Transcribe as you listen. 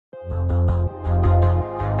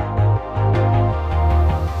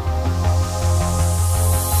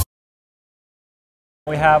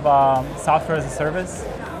We have software as a service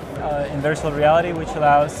in virtual reality, which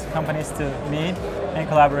allows companies to meet and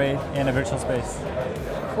collaborate in a virtual space.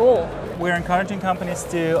 Cool. We're encouraging companies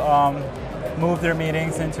to move their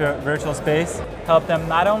meetings into a virtual space, help them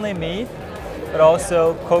not only meet, but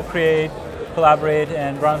also co-create, collaborate,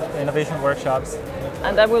 and run innovation workshops.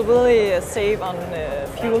 And that will really save on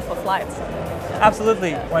fuel for flights.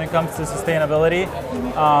 Absolutely, when it comes to sustainability.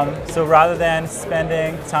 So rather than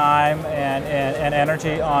spending time and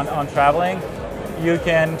energy on traveling, you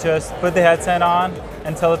can just put the headset on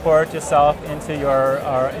and teleport yourself into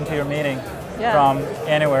your meeting from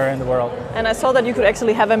anywhere in the world. And I saw that you could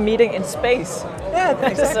actually have a meeting in space. Yeah,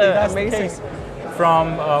 exactly. That's amazing. The case.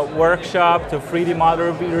 From a workshop to 3D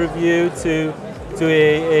model review to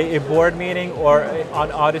a board meeting or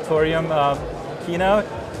an auditorium keynote,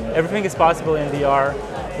 everything is possible in VR.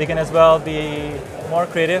 They can as well be more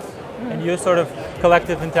creative and use sort of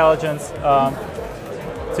collective intelligence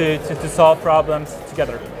to solve problems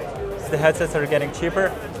together. So the headsets are getting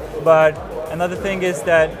cheaper, but another thing is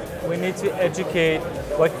that we need to educate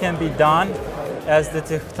what can be done as the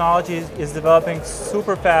technology is developing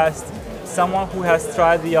super fast. Someone who has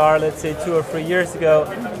tried VR, let's say 2 or 3 years ago,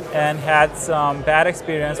 and had some bad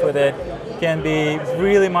experience with it, can be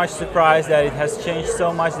really much surprised that it has changed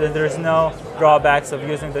so much that there's no drawbacks of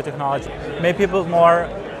using the technology. Make people more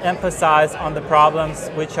emphasize on the problems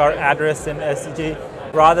which are addressed in SDG,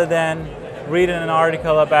 rather than reading an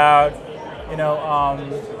article about,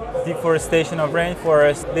 deforestation of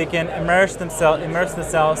rainforests. They can immerse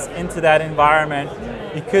themselves into that environment.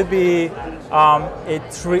 It could be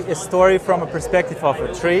a story from a perspective of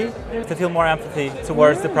a tree to feel more empathy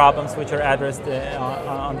towards the problems which are addressed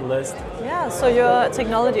on the list. Yeah, so your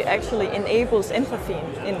technology actually enables empathy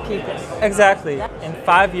in people. Exactly. In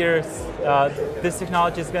 5 years, this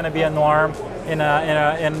technology is going to be a norm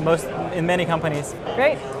in many companies.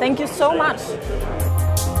 Great. Thank you so much.